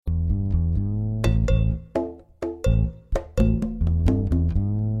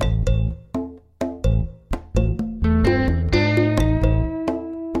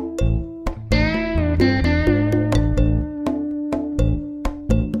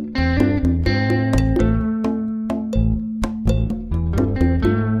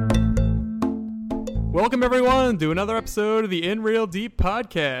Welcome, everyone, to another episode of the In Real Deep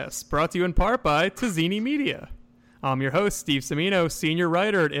podcast, brought to you in part by Tazzini Media. I'm your host, Steve Semino, senior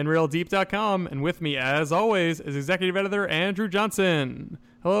writer at InRealDeep.com, and with me, as always, is executive editor Andrew Johnson.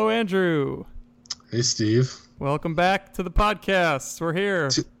 Hello, Andrew. Hey, Steve. Welcome back to the podcast. We're here.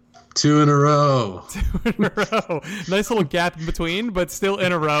 Two in a row. Nice little gap in between, but still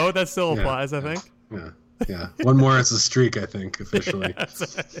in a row. That still applies, I think. Yeah. One more, it's a streak, I think, officially.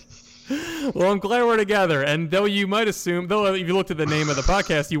 Well, I'm glad we're together. And though you might assume, though if you looked at the name of the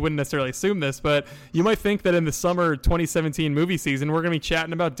podcast, you wouldn't necessarily assume this, but you might think that in the summer 2017 movie season, we're going to be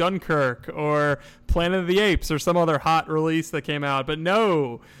chatting about Dunkirk or Planet of the Apes or some other hot release that came out. But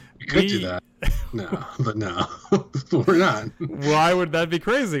no. We could do that. No. We're not. Why would that be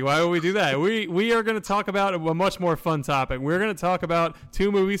crazy? Why would we do that? We are going to talk about a much more fun topic. We're going to talk about two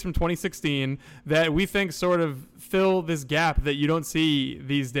movies from 2016 that we think sort of fill this gap that you don't see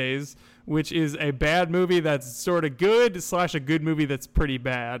these days, which is a bad movie that's sort of good / a good movie that's pretty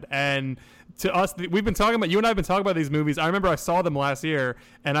bad. And to us, we've been talking about, you and I have been talking about these movies. I remember I saw them last year,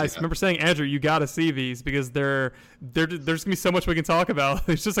 and I remember saying, Andrew, you got to see these because there's going to be so much we can talk about.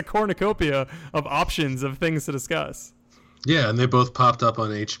 There's just a cornucopia of options of things to discuss. Yeah, and they both popped up on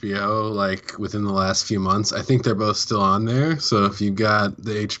HBO like within the last few months. I think they're both still on there. So if you got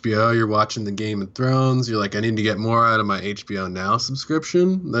the HBO, you're watching the Game of Thrones, you're like, I need to get more out of my HBO Now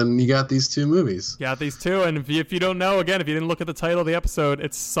subscription, then you got these two movies. Got these two, and if you don't know, again, if you didn't look at the title of the episode,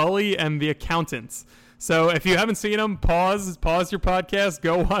 it's Sully and the Accountants. So if you haven't seen them, pause your podcast,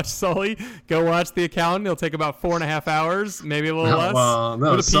 go watch Sully, go watch The Accountant. It'll take about 4.5 hours, maybe a little less. Well,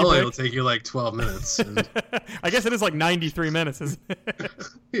 no, Sully will take you like 12 minutes. And... I guess it is like 93 minutes, isn't it?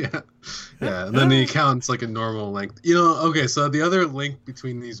 Yeah. And then The Accountant's like a normal length. You know, okay, so the other link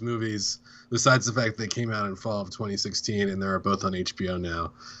between these movies, besides the fact they came out in fall of 2016 and they're both on HBO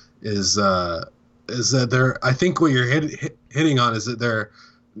now, is that they're, I think what you're hitting on is that they're,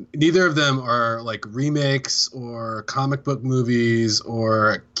 neither of them are like remakes or comic book movies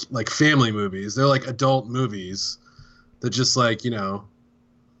or like family movies. They're like adult movies that just like, you know,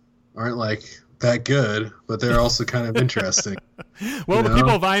 aren't like that good, but they're also kind of interesting. Well, the people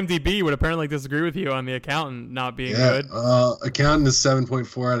of IMDb would apparently disagree with you on The Accountant not being good. Accountant is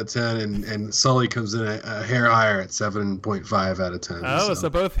 7.4 out of 10, and Sully comes in a hair higher at 7.5 out of 10. Oh, so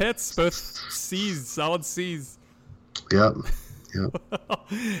both hits, both C's, solid C's. Yep.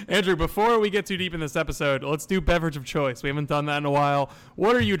 Andrew, before we get too deep in this episode, let's do beverage of choice. We haven't done that in a while.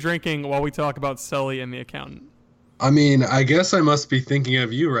 What are you drinking while we talk about Sully and The Accountant? I mean, I guess I must be thinking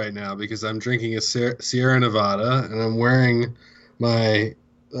of you right now because I'm drinking a Sierra Nevada and I'm wearing my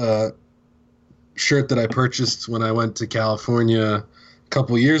shirt that I purchased when I went to California a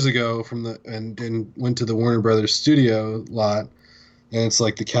couple years ago and went to the Warner Brothers studio lot. And it's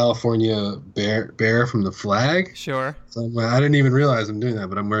like the California bear from the flag. Sure. So I didn't even realize I'm doing that,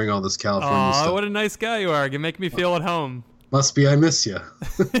 but I'm wearing all this California stuff. Oh, what a nice guy you are. You make me feel at home. Must be I miss you.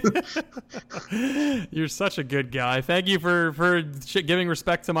 You're such a good guy. Thank you for giving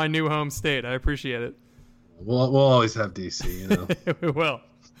respect to my new home state. I appreciate it. We'll always have DC, you know. We will.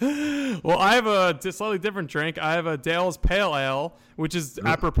 Well, I have a slightly different drink. I have a Dale's Pale Ale, which is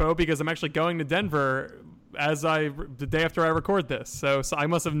apropos because I'm actually going to Denver the day after I record this. So I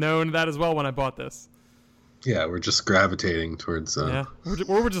must have known that as well when I bought this. Yeah, we're just gravitating towards...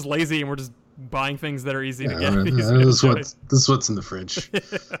 We're just lazy and we're just buying things that are easy to get. This is what's in the fridge. Yeah.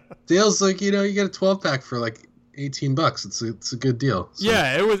 Dale's like, you know, you get a 12-pack for like $18. It's a good deal. So.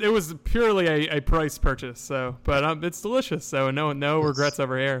 Yeah, it was purely a price purchase. So, but it's delicious. So no regrets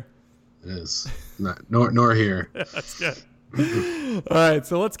over here. It is. Nor here. That's good. All right,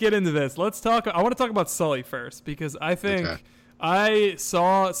 so let's get into this. I want to talk about Sully first because I think I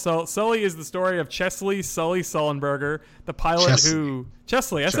saw Sully is the story of Chesley Sully Sullenberger, the pilot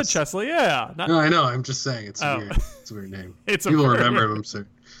Chesley. I said Chesley, yeah. No, I know. I'm just saying it's a weird name. People remember him. So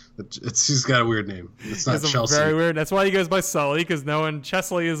he's got a weird name. It's not Chelsea. Very weird. That's why he goes by Sully because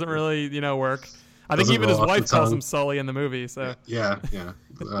Chesley isn't really work. I think even his wife calls him Sully in the movie. So yeah.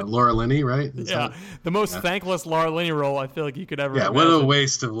 Laura Linney, right? The most thankless Laura Linney role I feel like you could ever. Yeah, imagine. what a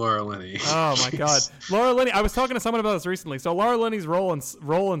waste of Laura Linney. Oh my God, Laura Linney. I was talking to someone about this recently. So Laura Linney's role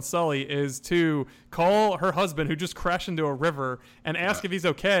in Sully is to call her husband, who just crashed into a river, and ask if he's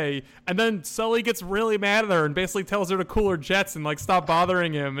okay. And then Sully gets really mad at her and basically tells her to cool her jets and like stop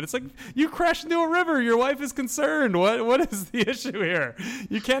bothering him. And it's like, you crashed into a river. Your wife is concerned. What is the issue here?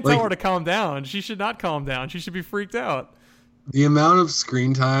 You can't tell her to calm down. She should not calm down. She should be freaked out. The amount of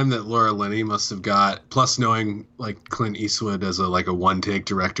screen time that Laura Linney must have got, plus knowing like Clint Eastwood as a one-take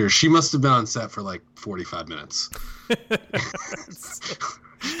director, she must have been on set for like 45 minutes.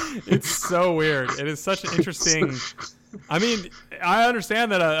 It's so weird. It is such an interesting. I mean, I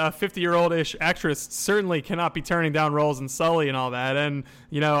understand that a 50-year-old-ish actress certainly cannot be turning down roles in Sully and all that, and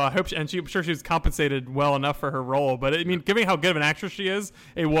I hope, I'm sure she was compensated well enough for her role. But I mean, given how good of an actress she is,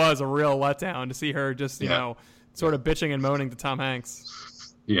 it was a real letdown to see her just sort of bitching and moaning to Tom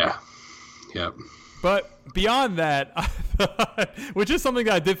Hanks. Yeah. But beyond that, which is something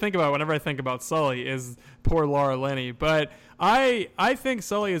that I did think about whenever I think about Sully, is poor Laura Linney. But I think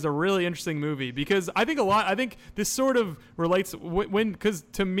Sully is a really interesting movie because I think this sort of relates because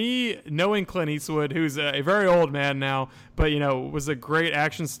to me, knowing Clint Eastwood, who's a very old man now, but was a great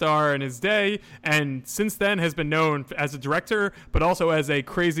action star in his day, and since then has been known as a director, but also as a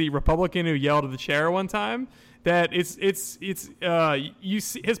crazy Republican who yelled at the chair one time. That you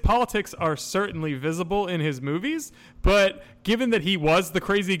see his politics are certainly visible in his movies, but given that he was the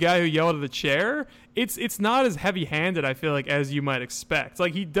crazy guy who yelled at the chair, it's not as heavy-handed, I feel like, as you might expect.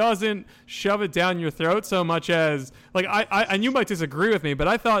 Like, he doesn't shove it down your throat so much as, like, I and you might disagree with me, but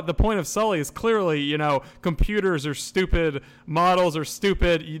I thought the point of Sully is clearly, computers are stupid, models are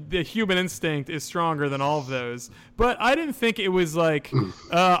stupid, the human instinct is stronger than all of those. But I didn't think it was like,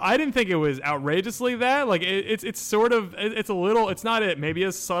 I didn't think it was outrageously that. Like, it's sort of, it's a little, it's not maybe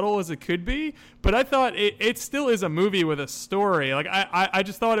as subtle as it could be, but I thought it still is a movie with a story. Like, I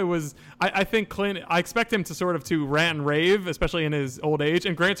just thought it was, I think Clint, I expect him to sort of to rant and rave, especially in his old age.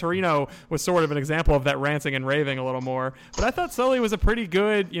 And Gran Torino was sort of an example of that ranting and raving a little more. But I thought Sully was a pretty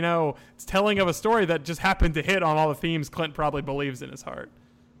good, telling of a story that just happened to hit on all the themes Clint probably believes in his heart.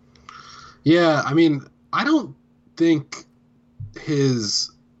 Yeah, I mean, I don't think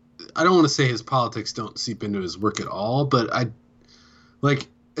I don't want to say his politics don't seep into his work at all, but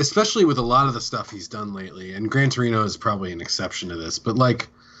especially with a lot of the stuff he's done lately, and Gran Torino is probably an exception to this, but like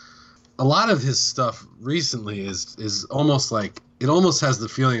a lot of his stuff recently is almost like, it almost has the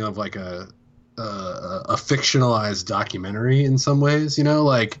feeling of like a fictionalized documentary in some ways,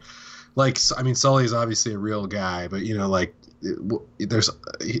 like I mean, Sully's obviously a real guy, but there's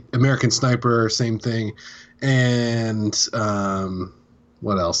American Sniper, same thing, and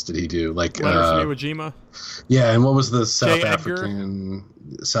what else did he do? Like Letters from Iwo Jima. Yeah, and what was the South African?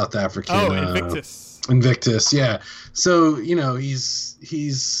 Oh, Invictus. Invictus, yeah. So he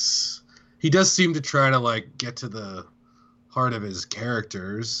does seem to try to like get to the heart of his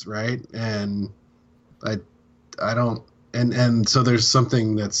characters, right? And I don't, and so there's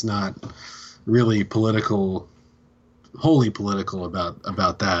something that's not really wholly political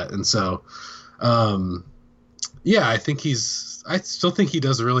about that, and so yeah, I still think he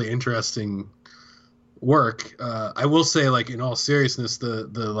does really interesting work. I will say, like, in all seriousness, the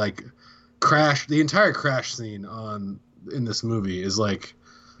like the entire crash scene in this movie is like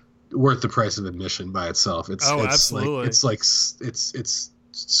worth the price of admission by itself. Absolutely. It's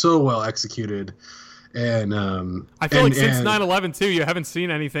so well executed. And I feel like since 9/11 too, you haven't seen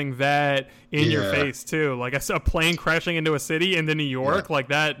anything that in your face too. Like, I saw a plane crashing into a city into New York, like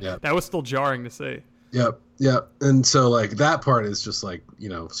that. Yeah. That was still jarring to see. Yep. And so like that part is just like,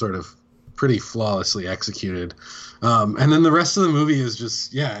 sort of pretty flawlessly executed. And then the rest of the movie is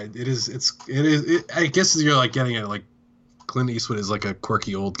just, I guess you're like getting at like Clint Eastwood is like a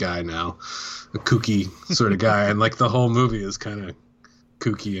quirky old guy now, a kooky sort of guy. And like the whole movie is kind of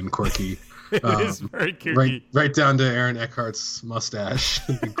kooky and quirky. It is very kooky. Right down to Aaron Eckhart's mustache,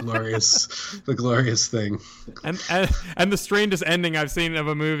 the glorious thing, and the strangest ending I've seen of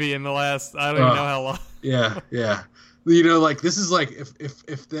a movie in the last, I don't even know how long. Yeah. Like this is like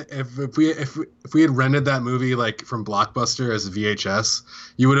if we had rented that movie like from Blockbuster as a VHS,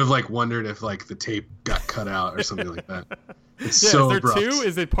 you would have like wondered if like the tape got cut out or something like that. It's so is there abrupt. two?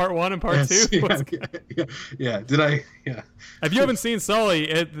 Is it part one and part two? Yeah. If you haven't seen Sully,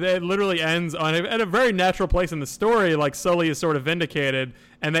 it literally ends at a very natural place in the story. Like, Sully is sort of vindicated,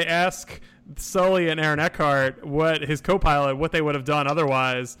 and they ask Sully and Aaron Eckhart, his co-pilot, what they would have done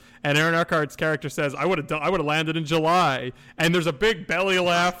otherwise, and Aaron Eckhart's character says, I would have landed in July, and there's a big belly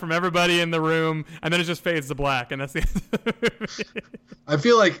laugh from everybody in the room, and then it just fades to black, and that's the end of the movie. I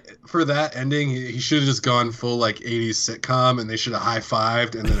feel like for that ending, he should have just gone full like 80s sitcom, and they should have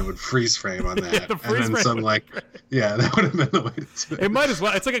high-fived, and then it would freeze frame on that. That would have been the way to do it. It might as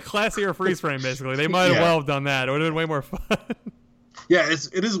well. It's like a classier freeze frame, basically. They might well have done that. It would have been way more fun. Yeah,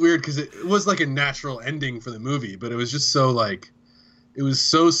 it is weird because it was like a natural ending for the movie, but it was just so like, it was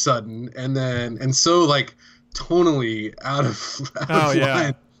so sudden and so like tonally out of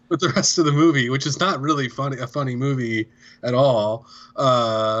line. with the rest of the movie, which is not really a funny movie at all.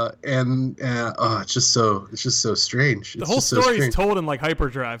 It's just so strange. The whole story is told in like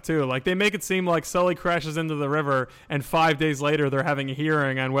hyperdrive too. Like they make it seem like Sully crashes into the river, and 5 days later they're having a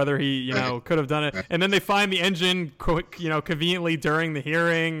hearing on whether he, could have done it. And then they find the engine, conveniently during the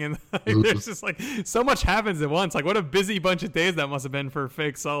hearing, and there's just like so much happens at once. Like what a busy bunch of days that must have been for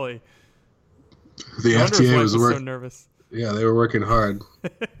fake Sully. The FTA was so nervous. Yeah, they were working hard,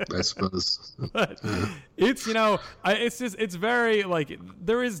 I suppose. But it's, it's very, like,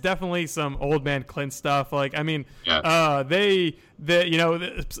 there is definitely some Old Man Clint stuff. Like, I mean, sort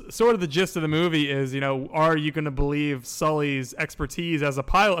of the gist of the movie is, are you going to believe Sully's expertise as a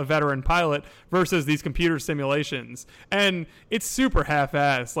veteran pilot versus these computer simulations? And it's super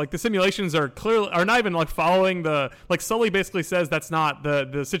half-assed. Like, the simulations are not even, like, following Sully basically says that's not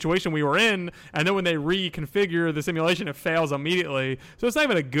the situation we were in, and then when they reconfigure the simulation, it fails immediately. So it's not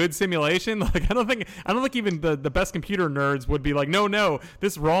even a good simulation. Like, I don't think even the best computer nerds would be like, no,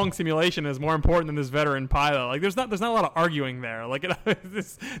 this wrong simulation is more important than this veteran pilot. Like, there's not a lot of arguing there. Like,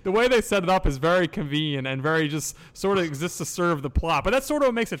 the way they set it up is very convenient and very just sort of exists to serve the plot. But that's sort of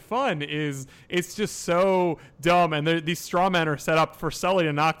what makes it fun. Is it's just so dumb, and these straw men are set up for Sully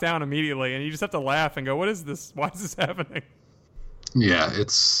to knock down immediately, and you just have to laugh and go, "What is this? Why is this happening?" Yeah,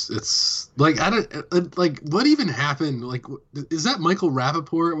 it's like I don't like what even happened. Like, is that Michael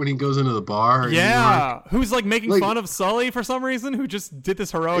Rappaport when he goes into the bar? Yeah, who's like making fun of Sully for some reason? Who just did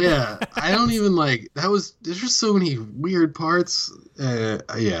this heroic? Yeah, I don't even like that. There's just so many weird parts. I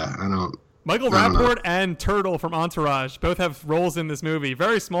don't. Michael Rappaport and Turtle from Entourage both have roles in this movie.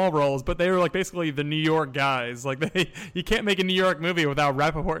 Very small roles, but they were like basically the New York guys. Like you can't make a New York movie without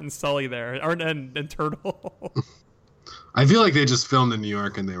Rappaport and Sully there, and Turtle. I feel like they just filmed in New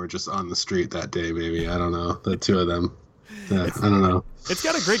York and they were just on the street that day, maybe. I don't know. The two of them. I don't know. It's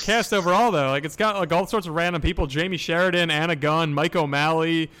got a great cast overall, though. Like, it's got like all sorts of random people. Jamie Sheridan, Anna Gunn, Mike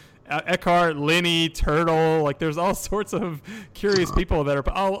O'Malley, Eckhart, Linney, Turtle. Like, there's all sorts of curious people that are...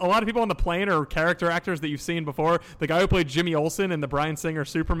 A lot of people on the plane are character actors that you've seen before. The guy who played Jimmy Olsen in the Bryan Singer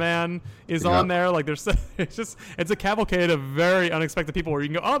Superman is on there. Like, it's a cavalcade of very unexpected people where you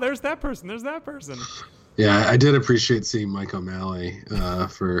can go, oh, there's that person. Yeah, I did appreciate seeing Mike O'Malley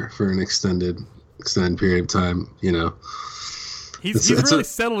for an extended period of time. He's really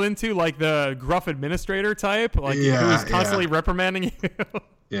settled into like the gruff administrator type, like who's constantly reprimanding you.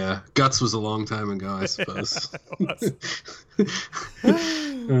 Yeah, Guts was a long time ago, I suppose.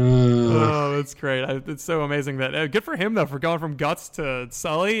 Oh, that's great! It's so amazing that good for him though for going from Guts to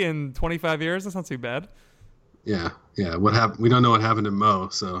Sully in 25 years. That's not too bad. Yeah. What happened? We don't know what happened to Mo.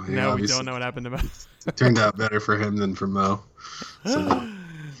 So no, we don't know what happened to Mo. It turned out better for him than for Mo. So.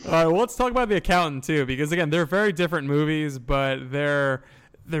 All right, well, let's talk about The Accountant too, because again, they're very different movies, but they're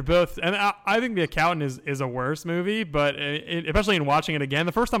both. And I think The Accountant is a worse movie, but especially in watching it again,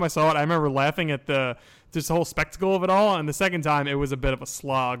 the first time I saw it, I remember laughing at just the whole spectacle of it all, and the second time it was a bit of a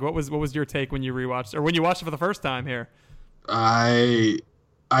slog. What was your take when you rewatched, or when you watched it for the first time here?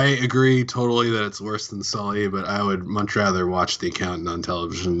 I agree totally that it's worse than Sully, but I would much rather watch The Accountant on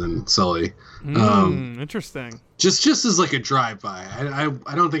television than Sully. Interesting. Just as like a drive-by.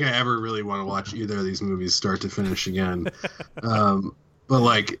 I don't think I ever really want to watch either of these movies start to finish again. But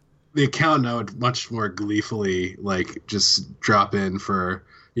like The Accountant, I would much more gleefully like just drop in for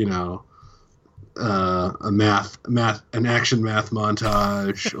an action math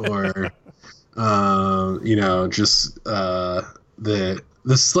montage, or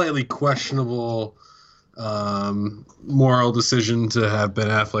the slightly questionable moral decision to have Ben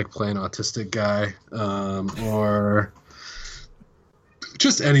Affleck play an autistic guy, or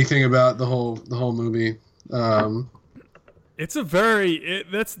just anything about the whole movie. It's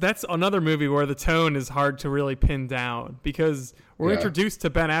that's another movie where the tone is hard to really pin down, because we're introduced to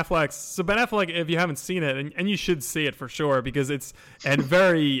Ben Affleck. So Ben Affleck, if you haven't seen it, and you should see it for sure, because it's a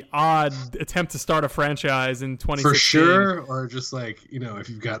very odd attempt to start a franchise in 2016. For sure, or just like, if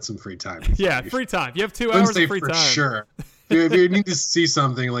you've got some free time. Yeah, free time. You have 2 hours of free time. For sure. If you need to see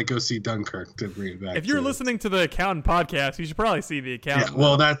something, like go see Dunkirk to bring it back. If you're listening to the Accountant podcast, you should probably see The Accountant. Yeah,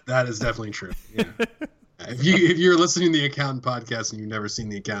 well, that is definitely true. Yeah. If you're listening to the Accountant podcast and you've never seen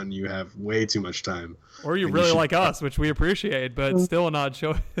The Accountant, you have way too much time. Or you really like us, which we appreciate, but still an odd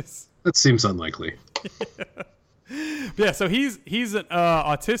choice. That seems unlikely. Yeah, so he's an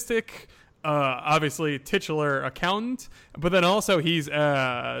autistic, obviously titular accountant, but then also he's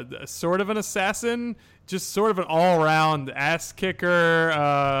sort of an assassin, just sort of an all-around ass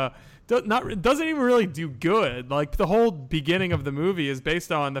kicker. doesn't even really do good. Like the whole beginning of the movie is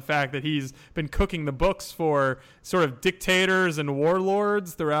based on the fact that he's been cooking the books for sort of dictators and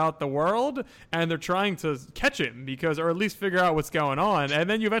warlords throughout the world, and they're trying to catch him or at least figure out what's going on. And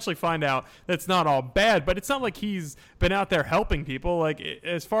then you eventually find out that it's not all bad, but it's not like he's been out there helping people. Like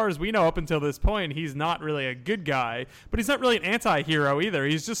as far as we know up until this point, he's not really a good guy, but he's not really an anti-hero either.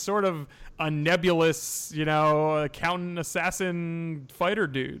 He's just sort of a nebulous, accountant, assassin, fighter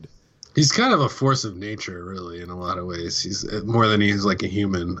dude. He's kind of a force of nature, really, in a lot of ways. He's more than he's like a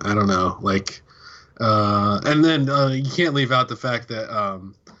human. I don't know. Like, and then you can't leave out the fact that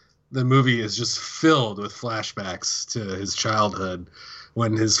the movie is just filled with flashbacks to his childhood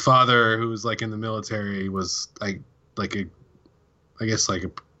when his father, who was like in the military, was I guess a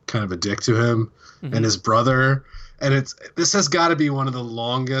kind of a dick to him, and his brother. And this has got to be one of the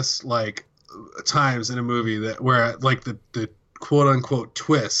longest times in a movie where the quote unquote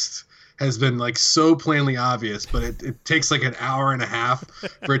twist has been so plainly obvious, but it takes an hour and a half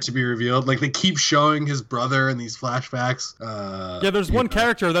for it to be revealed. They keep showing his brother in these flashbacks. There's one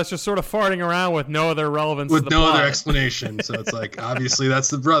character that's just sort of farting around with no other relevance with to the no plot. other explanation. So it's obviously that's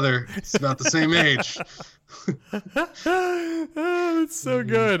the brother. It's about the same age. It's so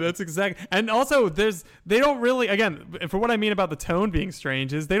good. That's exact. And also, they don't really. Again, for what I mean about the tone being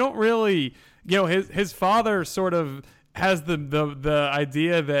strange is they don't really. His father sort of has the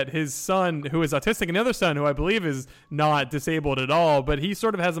idea that his son, who is autistic, and the other son, who I believe is not disabled at all, but he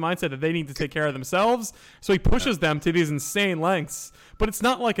sort of has a mindset that they need to take care of themselves. So he pushes them to these insane lengths. But it's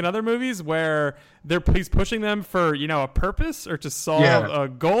not like in other movies where he's pushing them for a purpose or to solve a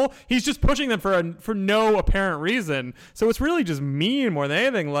goal. He's just pushing them for no apparent reason. So it's really just mean more than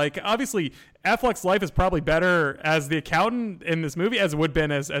anything. Obviously, Affleck's life is probably better as the accountant in this movie as it would have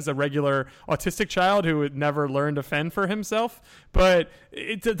been as a regular autistic child who would never learn to fend for himself. But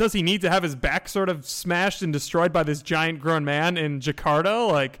does he need to have his back sort of smashed and destroyed by this giant grown man in Jakarta?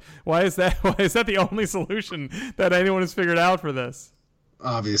 Why is that the only solution that anyone has figured out for this?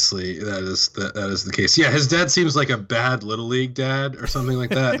 Obviously, that is the case. Yeah, his dad seems like a bad Little League dad or something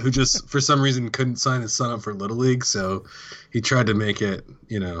like that, who just for some reason couldn't sign his son up for Little League, so he tried to make it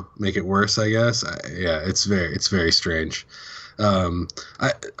worse. I guess. It's very strange. I'm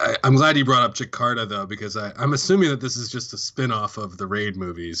glad you brought up Jakarta though, because I'm assuming that this is just a spin-off of the Raid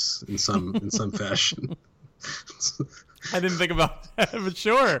movies in some fashion. I didn't think about that, but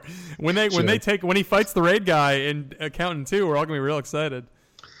sure. When he fights the Raid guy in Accountant 2, we're all gonna be real excited.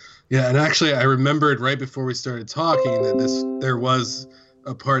 Yeah, and actually, I remembered right before we started talking that there was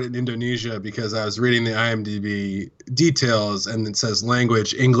a part in Indonesia, because I was reading the IMDb details and it says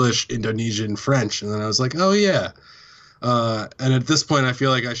language English, Indonesian, French, and then I was like, oh yeah. And at this point, I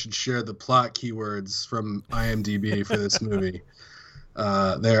feel like I should share the plot keywords from IMDb for this movie.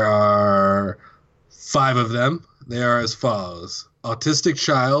 There are 5 of them. They are as follows: autistic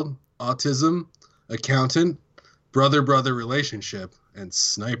child, autism, accountant, brother-brother relationship, and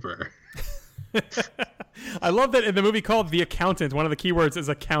sniper. I love that in the movie called The Accountant, one of the keywords is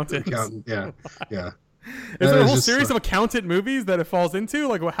accountant. Accountant, yeah. Is there a whole series of accountant movies that it falls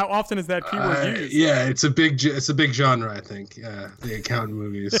into? How often is that keyword used? Yeah, it's a big genre, I think. Yeah, the accountant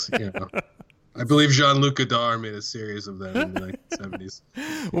movies. I believe Jean-Luc Godard made a series of them in the 70s.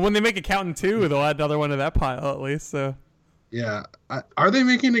 Well, when they make Accountant 2, they'll add another one to that pile at least. So. Yeah. Are they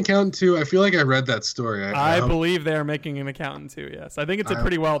making Accountant 2? I feel like I read that story. I believe they are making an Accountant 2, yes. I think it did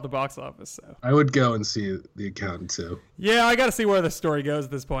pretty well at the box office. So I would go and see the Accountant 2. Yeah, I got to see where the story goes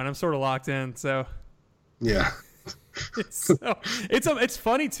at this point. I'm sort of locked in, so. Yeah. It's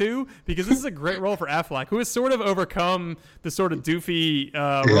funny too, because this is a great role for Affleck, who has sort of overcome the sort of doofy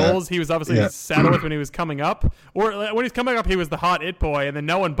roles he was obviously saddled with when he was coming up. Or when he was coming up, he was the hot it boy, and then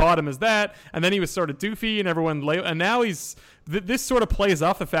no one bought him as that, and then he was sort of doofy, and and now he's this sort of plays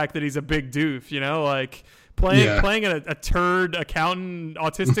off the fact that he's a big doof, playing a turd accountant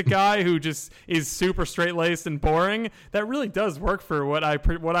autistic guy who just is super straight-laced and boring. That really does work for what I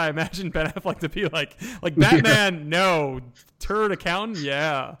imagine Ben Affleck to be like Batman. No, turd accountant.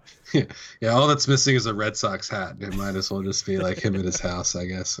 Yeah, all that's missing is a Red Sox hat. It might as well just be like him at his house, I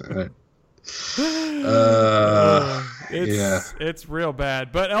guess. All right. It's real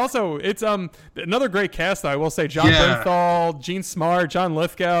bad, but also it's another great cast though, I will say. John Bernthal, Gene Smart, John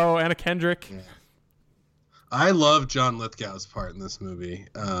Lithgow, Anna Kendrick. I love John Lithgow's part in this movie.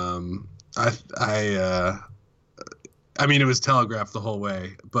 I mean, it was telegraphed the whole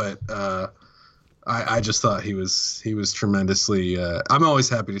way, but I just thought he was tremendously. I'm always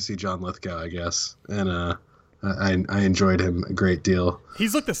happy to see John Lithgow, I guess, and I enjoyed him a great deal.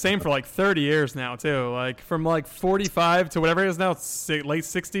 He's looked the same for like 30 years now too. Like from like 45 to whatever he is now, late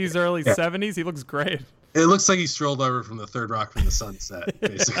 60s, early 70s. He looks great. It looks like he strolled over from the Third Rock from the Sunset,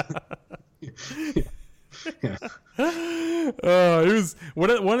 basically. Yeah. It was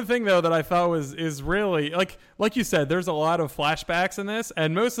one thing though that I thought is really like you said, there's a lot of flashbacks in this,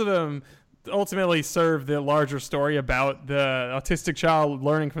 and most of them ultimately serve the larger story about the autistic child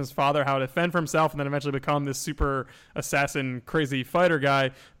learning from his father how to fend for himself and then eventually become this super assassin crazy fighter guy.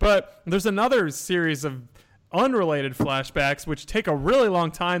 But there's another series of unrelated flashbacks which take a really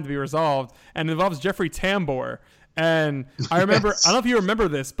long time to be resolved and involves Jeffrey Tambor. And I remember, yes. I don't know if you remember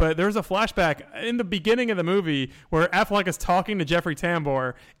this, but there's a flashback in the beginning of the movie where Affleck is talking to Jeffrey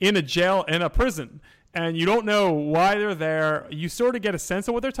Tambor in a prison. And you don't know why they're there. You sort of get a sense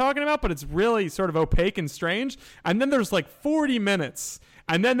of what they're talking about, but it's really sort of opaque and strange. And then there's like 40 minutes.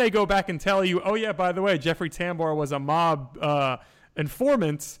 And then they go back and tell you, oh, yeah, by the way, Jeffrey Tambor was a mob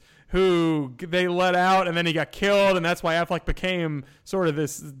informant who they let out, and then he got killed, and that's why Affleck became sort of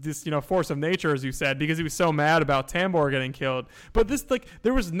this force of nature, as you said, because he was so mad about Tambor getting killed. But this, like,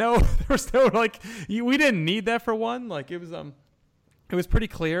 there was no like, we didn't need that for one. Like, it was pretty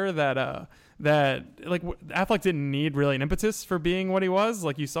clear that like Affleck didn't need really an impetus for being what he was.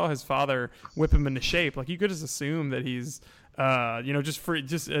 Like, you saw his father whip him into shape. Like, you could just assume that he's just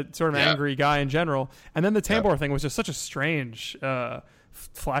a sort of angry guy in general. And then the Tambor thing was just such a strange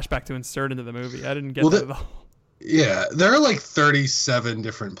flashback to insert into the movie. I didn't get that at all. Yeah, there are like 37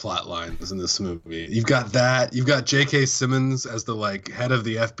 different plot lines in this movie. You've got that. You've got J.K. Simmons as the like head of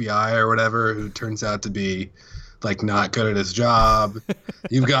the FBI or whatever, who turns out to be like not good at his job.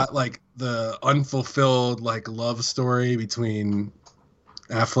 You've got like the unfulfilled like love story between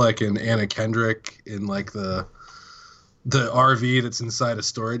Affleck and Anna Kendrick in like the RV that's inside a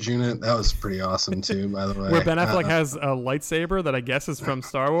storage unit. That was pretty awesome too, by the way. Where Ben Affleck has a lightsaber that I guess is from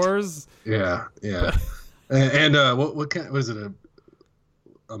Star Wars. Yeah. And what kind? Was it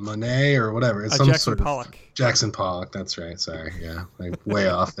a Monet or whatever? It's some Jackson sort of Pollock. Jackson Pollock. That's right. Sorry. Yeah, like way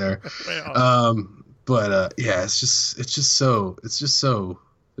off there. Way off. But yeah, it's just so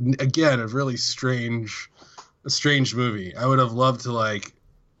again a really strange movie. I would have loved to like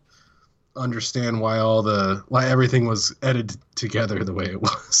understand why everything was edited together the way it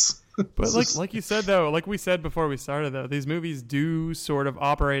was. But like you said though, like we said before we started though, these movies do sort of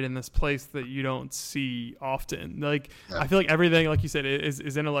operate in this place that you don't see often. Like I feel like everything, like you said, is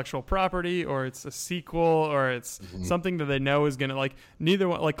intellectual property, or it's a sequel, or it's something that they know is gonna like neither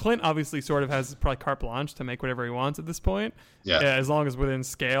one. Like Clint obviously sort of has probably carte blanche to make whatever he wants at this point. Yeah, as long as within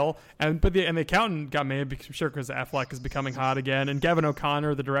scale. And the Accountant got made because Affleck is becoming hot again, and Gavin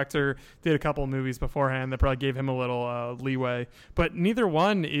O'Connor, the director, did a couple of movies beforehand that probably gave him a little leeway. But neither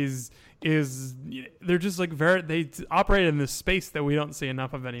one is they're just like they operate in this space that we don't see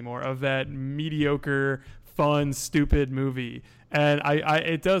enough of anymore, of that mediocre, fun, stupid movie. And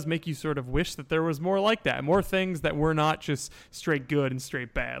it does make you sort of wish that there was more like that, more things that were not just straight good and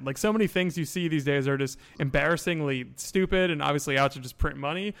straight bad. Like so many things you see these days are just embarrassingly stupid and obviously out to just print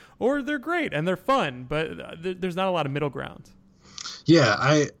money, or they're great and they're fun, but there's not a lot of middle ground. Yeah,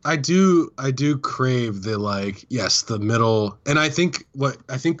 I do crave the like, yes, the middle, and I think what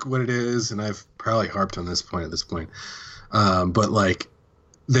it is, and I've probably harped on this point at this point, but like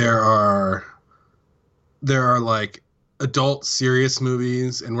there are like adult serious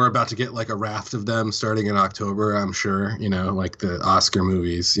movies, and we're about to get like a raft of them starting in October, I'm sure, like the Oscar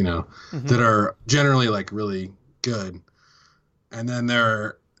movies, that are generally like really good, and then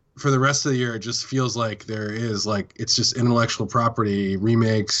for the rest of the year, it just feels like there is like it's just intellectual property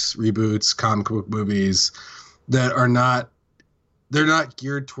remakes, reboots, comic book movies that are not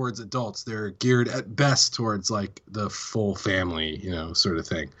geared towards adults. They're geared at best towards like the full family, sort of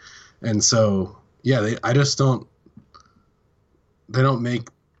thing. And so, yeah, they don't make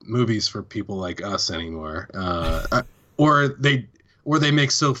movies for people like us anymore, or they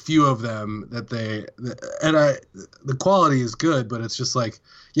make so few of them that the quality is good, but it's just like,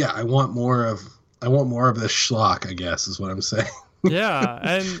 yeah, I want more of this schlock, I guess is what I'm saying.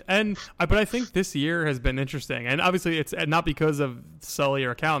 Yeah, but I think this year has been interesting, and obviously it's not because of Sully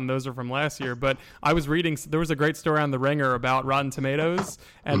or Accountant; those are from last year. But I was reading, there was a great story on The Ringer about Rotten Tomatoes,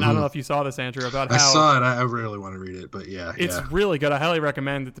 and I don't know if you saw this, Andrew, about how I saw it. I really want to read it, but yeah, it's really good. I highly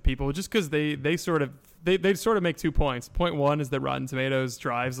recommend it to people, just because they sort of they sort of make 2 points. Point one is that Rotten Tomatoes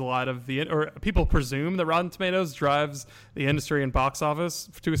drives a lot of or people presume that Rotten Tomatoes drives the industry and box office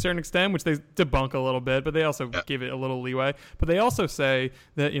to a certain extent, which they debunk a little bit, but they also give it a little leeway. But they also say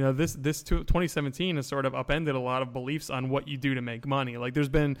that, this 2017 has sort of upended a lot of beliefs on what you do to make money. Like, there's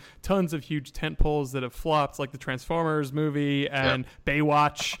been tons of huge tent poles that have flopped, like the Transformers movie and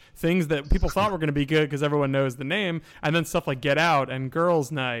Baywatch, things that people thought were going to be good because everyone knows the name, and then stuff like Get Out and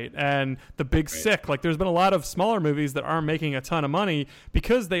Girls Night and The Big Sick. Like, there's been a lot of smaller movies that aren't making a ton of money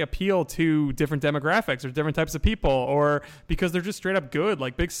because they appeal to different demographics or different types of people, or because they're just straight up good.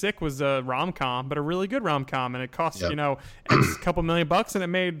 Like, Big Sick was a rom-com, but a really good rom-com, and it cost X couple $1,000,000 and it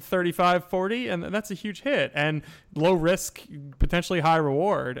made 35, 40, and that's a huge hit, and low risk, potentially high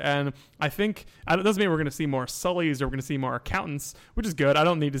reward. And I think it doesn't mean we're going to see more Sullys or we're going to see more accountants, which is good. I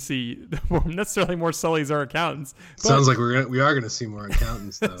don't need to see necessarily more Sullys or accountants. Sounds like we are going to see more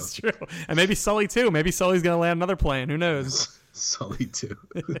accountants, though. That's true. And maybe Sully too. Maybe Sully's going to land another plane. Who knows? Sully too.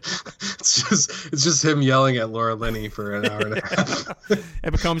 It's just him yelling at Laura Linney for an hour and a half.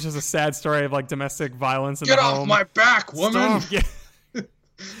 It becomes just a sad story of like domestic violence in Get the off home. my back, woman! Yeah.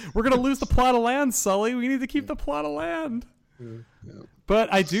 We're going to lose the plot of land, Sully. We need to keep the plot of land. Yeah.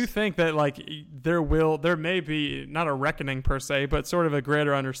 But I do think that like there may be not a reckoning per se, but sort of a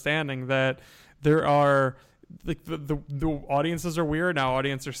greater understanding that there are like the audiences are weird now.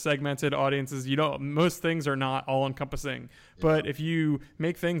 Audiences are segmented. Audiences, most things are not all encompassing. But if you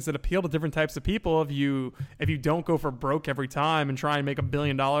make things that appeal to different types of people, if you don't go for broke every time and try and make $1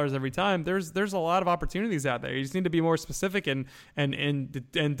 billion every time, there's a lot of opportunities out there. You just need to be more specific and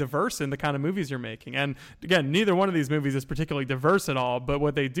diverse in the kind of movies you're making. And again, neither one of these movies is particularly diverse at all. But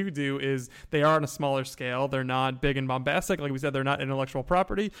what they do is they are on a smaller scale. They're not big and bombastic, like we said. They're not intellectual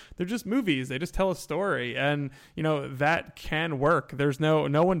property. They're just movies. They just tell a story, and that can work. There's no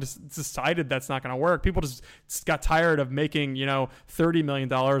one decided that's not going to work. People just got tired of making $30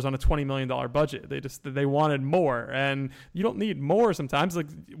 million on a $20 million budget. They wanted more, and you don't need more sometimes. Like,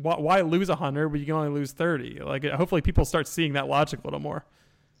 why lose 100 but you can only lose 30? Like, hopefully people start seeing that logic a little more.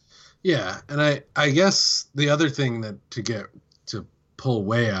 Yeah, and I guess the other thing that to pull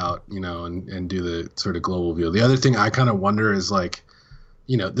way out, and do the sort of global view. The other thing I kind of wonder is like,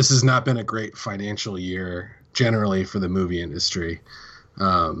 this has not been a great financial year generally for the movie industry.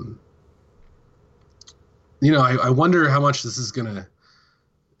 I wonder how much this is going to,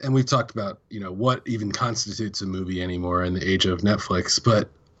 and we've talked about, what even constitutes a movie anymore in the age of Netflix, but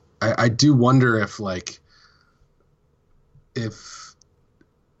I do wonder if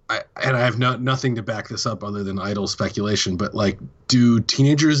I have nothing to back this up other than idle speculation, but like, do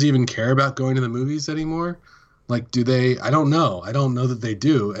teenagers even care about going to the movies anymore? Like, do they? I don't know. I don't know that they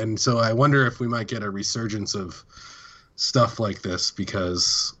do. And so I wonder if we might get a resurgence of stuff like this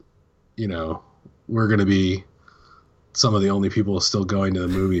because, we're going to be some of the only people still going to the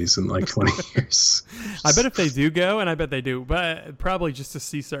movies in like 20 years. I bet if they do go, and I bet they do, but probably just to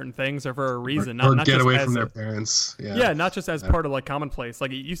see certain things or for a reason. Or not get just away from their parents. Yeah, not just as part of like commonplace.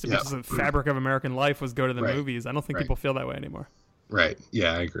 Like, it used to be just the fabric of American life was go to the movies. I don't think people feel that way anymore. Right.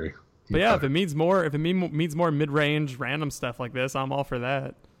 Yeah, I agree. But yeah, if it means more mid-range random stuff like this, I'm all for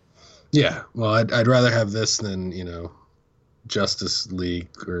that. Yeah. Well, I'd rather have this than, Justice League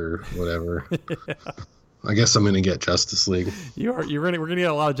or whatever. Yeah. I guess I'm going to get Justice League. We're going to get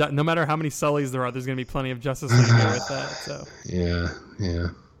a lot of no matter how many Sullys there are, there's going to be plenty of Justice League there with that. So. Yeah.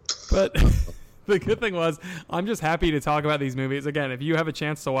 But the good thing was, I'm just happy to talk about these movies. Again, if you have a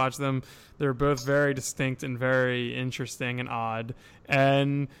chance to watch them, they're both very distinct and very interesting and odd.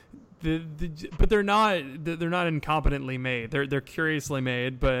 And but they're not incompetently made. They're curiously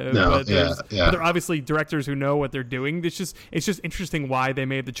made, but they're obviously directors who know what they're doing. It's just interesting why they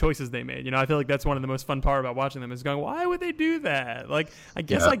made the choices they made. I feel like that's one of the most fun part about watching them is going, why would they do that? Like, I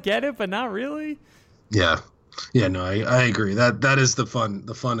guess I get it, but not really. Yeah. Yeah, no, I agree. That is the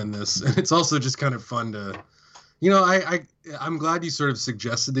fun in this. And it's also just kind of fun to, I'm glad you sort of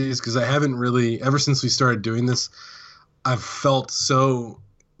suggested these because I haven't really, ever since we started doing this, I've felt so,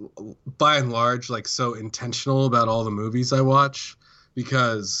 by and large, like so intentional about all the movies I watch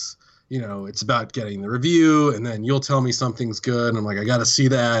because, it's about getting the review and then you'll tell me something's good. And I'm like, I got to see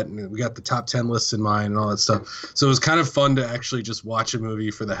that. And we got the top 10 lists in mind and all that stuff. So it was kind of fun to actually just watch a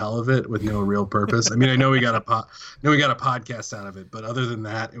movie for the hell of it with no real purpose. I mean, I know we got a podcast out of it, but other than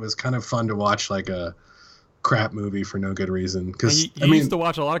that, it was kind of fun to watch like a crap movie for no good reason. Because you used to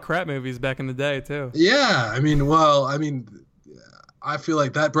watch a lot of crap movies back in the day too. Yeah. I feel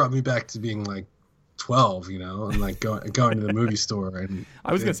like that brought me back to being like 12, and like going to the movie store. And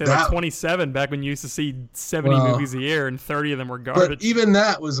I was gonna say like 27 back when you used to see 70 movies a year and 30 of them were garbage. But even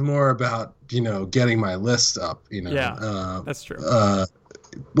that was more about getting my list up. Yeah, that's true.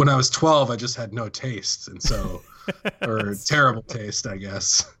 When I was 12, I just had no taste, and so or terrible taste, I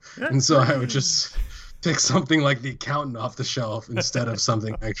guess. And so I would just pick something like The Accountant off the shelf instead of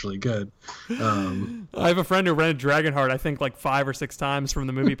something actually good. I have a friend who rented Dragonheart, I think, like 5 or 6 times from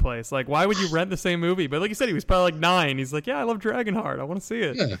the movie place. Like, why would you rent the same movie? But like you said, he was probably like 9. He's like, yeah, I love Dragonheart. I want to see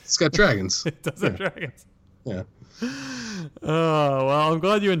it. Yeah, it's got dragons. It does have dragons. Yeah. Oh, well, I'm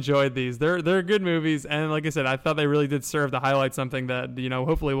glad you enjoyed these. They're good movies, and like I said, I thought they really did serve to highlight something that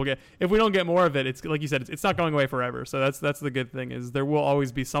hopefully we'll get. If we don't get more of it, it's like you said, it's not going away forever. So that's the good thing, is there will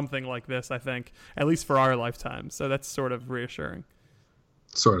always be something like this, I think, at least for our lifetime. So that's sort of reassuring.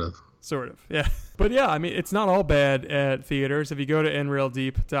 Sort of, yeah. But yeah, I mean, it's not all bad at theaters. If you go to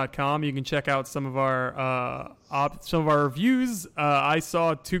InRealDeep.com, you can check out some of our reviews. I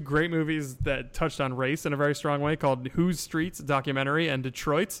saw 2 great movies that touched on race in a very strong way, called Whose Streets documentary and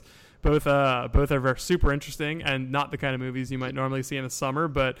Detroit. Both are very super interesting and not the kind of movies you might normally see in the summer,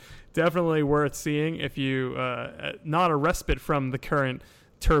 but definitely worth seeing if you not a respite from the current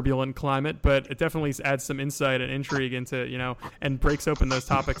turbulent climate, but it definitely adds some insight and intrigue into and breaks open those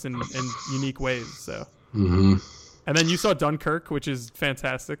topics in unique ways. So and then you saw Dunkirk, which is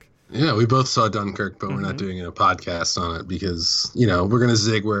fantastic. Yeah, we both saw Dunkirk, but we're not doing a podcast on it because we're gonna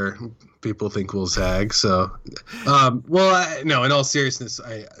zig where people think we'll zag. So in all seriousness,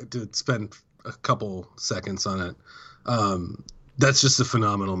 I did spend a couple seconds on it. That's just a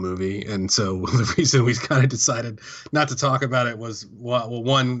phenomenal movie, and so the reason we kind of decided not to talk about it was, well,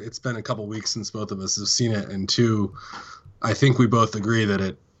 one, it's been a couple weeks since both of us have seen it, and 2, I think we both agree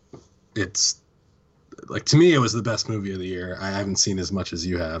that it's like, to me, it was the best movie of the year. I haven't seen as much as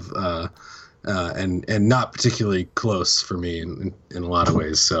you have, and not particularly close for me in a lot of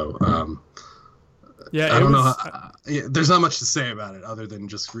ways. So yeah, I don't know. There's not much to say about it other than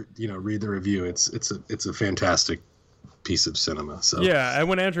just read the review. It's a fantastic piece of cinema. So yeah, and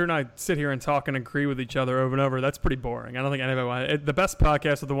when Andrew and I sit here and talk and agree with each other over and over, that's pretty boring. I don't think anybody wants it. The best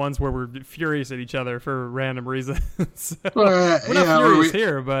podcasts are the ones where we're furious at each other for random reasons. So, we're not furious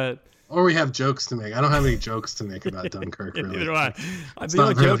here, but or we have jokes to make. I don't have any jokes to make about Dunkirk. Really. Neither do I. It's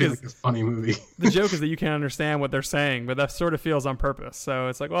not really like a funny movie. The joke is that you can't understand what they're saying, but that sort of feels on purpose. So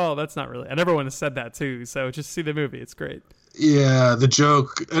it's like, well, that's not really. And everyone has said that too. So just see the movie. It's great. Yeah, the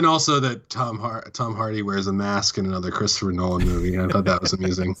joke, and also that Tom Hardy wears a mask in another Christopher Nolan movie. I thought that was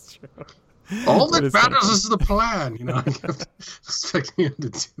amusing. All that matters is the plan. I kept expecting him to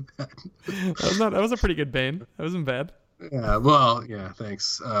do that. That was a pretty good Bane. That wasn't bad. Yeah, well, yeah,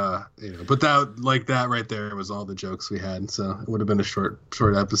 thanks. But that right there was all the jokes we had. So it would have been a short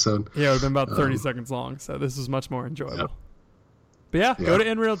episode. Yeah, it would have been about 30 seconds long. So this is much more enjoyable. Yeah. But yeah, go to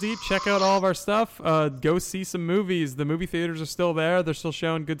InReal Deep, check out all of our stuff, go see some movies. The movie theaters are still there. They're still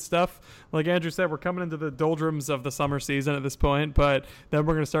showing good stuff. Like Andrew said, we're coming into the doldrums of the summer season at this point, but then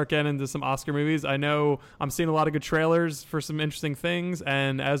we're going to start getting into some Oscar movies. I know I'm seeing a lot of good trailers for some interesting things,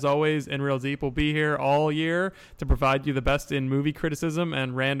 and as always, InReal Deep will be here all year to provide you the best in movie criticism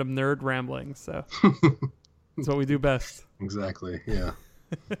and random nerd rambling. So that's what we do best. Exactly, yeah.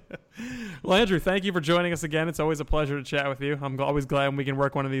 Well, Andrew, thank you for joining us again. It's always a pleasure to chat with you. I'm always glad when we can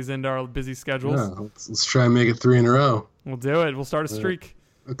work one of these into our busy schedules. Yeah, let's try and make it 3 in a row. We'll do it. We'll start a streak.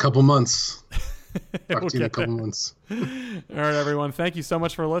 A couple months. Talk to you in a couple months. All right, everyone. Thank you so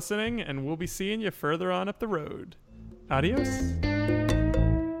much for listening, and we'll be seeing you further on up the road. Adios.